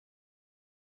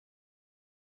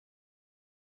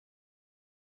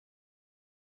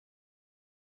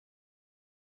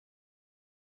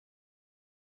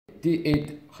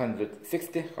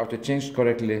T860, how to change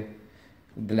correctly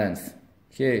the length.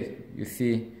 Here you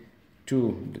see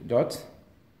 2 dots,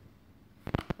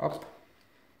 up,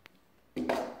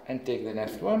 and take the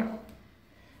next one.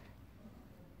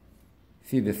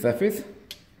 See the surface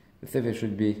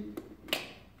should be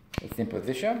the same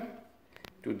position,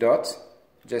 2 dots,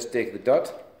 just take the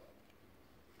dot,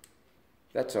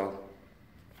 that's all,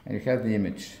 and you have the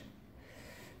image.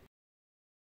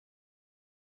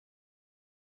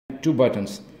 2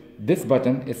 buttons. This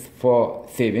button is for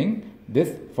saving,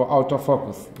 this for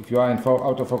autofocus. If you are in for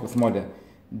autofocus mode,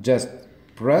 just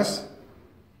press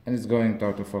and it's going to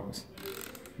autofocus.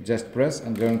 Just press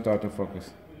and going to autofocus.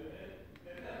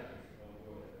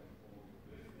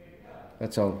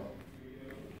 That's all.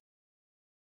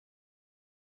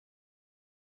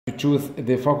 To choose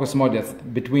the focus modes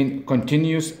between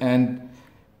continuous and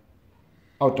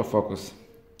autofocus.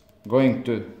 Going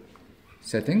to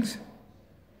settings,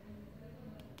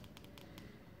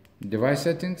 device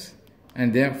settings,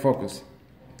 and there focus.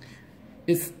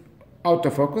 It's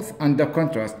autofocus under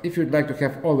contrast. If you'd like to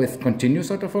have always continuous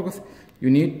autofocus, you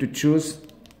need to choose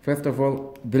first of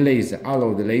all the laser,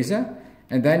 allow the laser,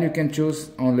 and then you can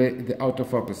choose only the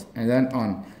autofocus and then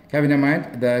on. Having in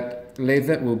mind that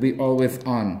laser will be always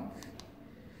on.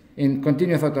 In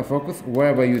continuous autofocus,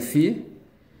 wherever you see,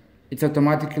 it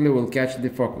automatically will catch the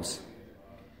focus.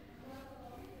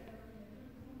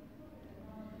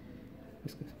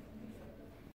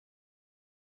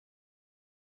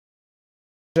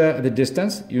 The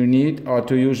distance you need, or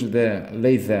to use the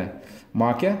laser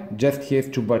marker, just here's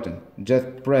 2 buttons.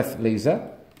 Just press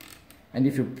laser, and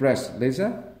if you press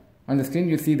laser on the screen,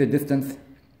 you see the distance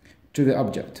to the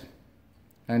object,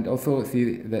 and also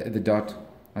see the dot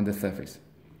on the surface.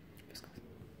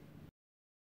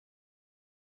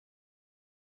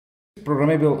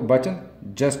 Programmable button,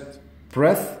 just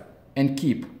press and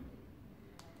keep.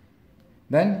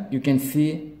 Then you can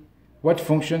see what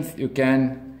functions you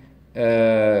can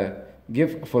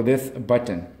give for this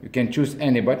button. You can choose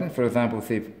any button, for example,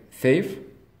 save,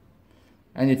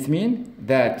 and it means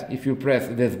that if you press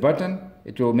this button,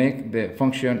 it will make the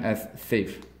function as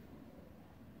save.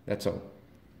 That's all.